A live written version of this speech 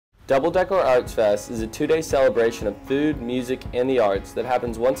Double Decker Arts Fest is a two-day celebration of food, music, and the arts that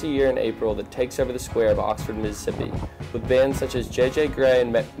happens once a year in April that takes over the square of Oxford, Mississippi, with bands such as J.J. Grey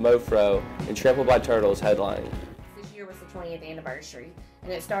and Mofro and Trampled by Turtles headlining. This year was the 20th anniversary,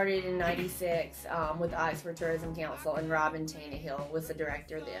 and it started in '96 with the Oxford Tourism Council, and Robin Tannehill was the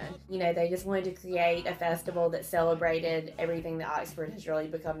director then. You know, they just wanted to create a festival that celebrated everything that Oxford has really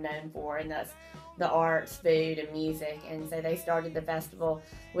become known for, and that's the arts, food, and music. And so they started the festival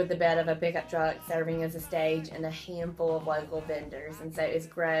with the bed of a pickup truck serving as a stage and a handful of local vendors. And so it's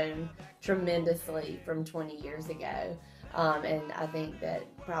grown tremendously from 20 years ago. And I think that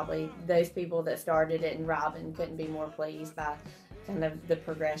probably those people that started it and Robin couldn't be more pleased by kind of the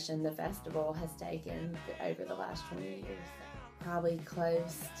progression the festival has taken over the last 20 years. Probably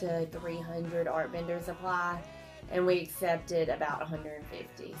close to 300 art vendors apply, and we accepted about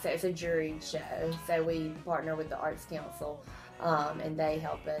 150. So it's a juried show. So we partner with the Arts Council, and they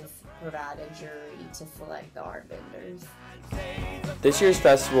help us provide a jury to select the art vendors. This year's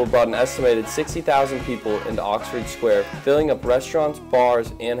festival brought an estimated 60,000 people into Oxford Square, filling up restaurants,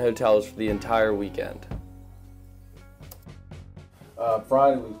 bars, and hotels for the entire weekend.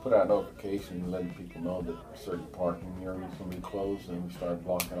 Friday we put out a notification letting people know that certain parking areas are going to be closed, and we started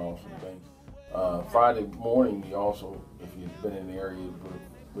blocking off some things. Friday morning, you also, if you've been in the area,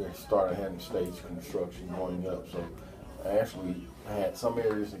 we started having stage construction going up. So I actually had some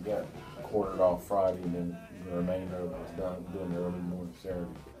areas that got quartered off Friday, and then the remainder of it was done during the early morning Saturday.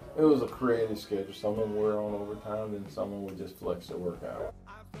 It was a creative schedule. Some of them were on overtime, and some of them we just flexed the work out.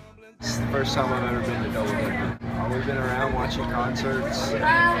 It's the first time I've ever been to Double Decker. We've been around watching concerts,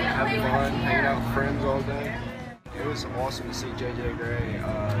 having fun, hanging out with friends all day. It was awesome to see J.J. Grey.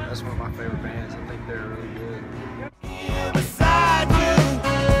 That's one of my favorite bands. I think they're really good.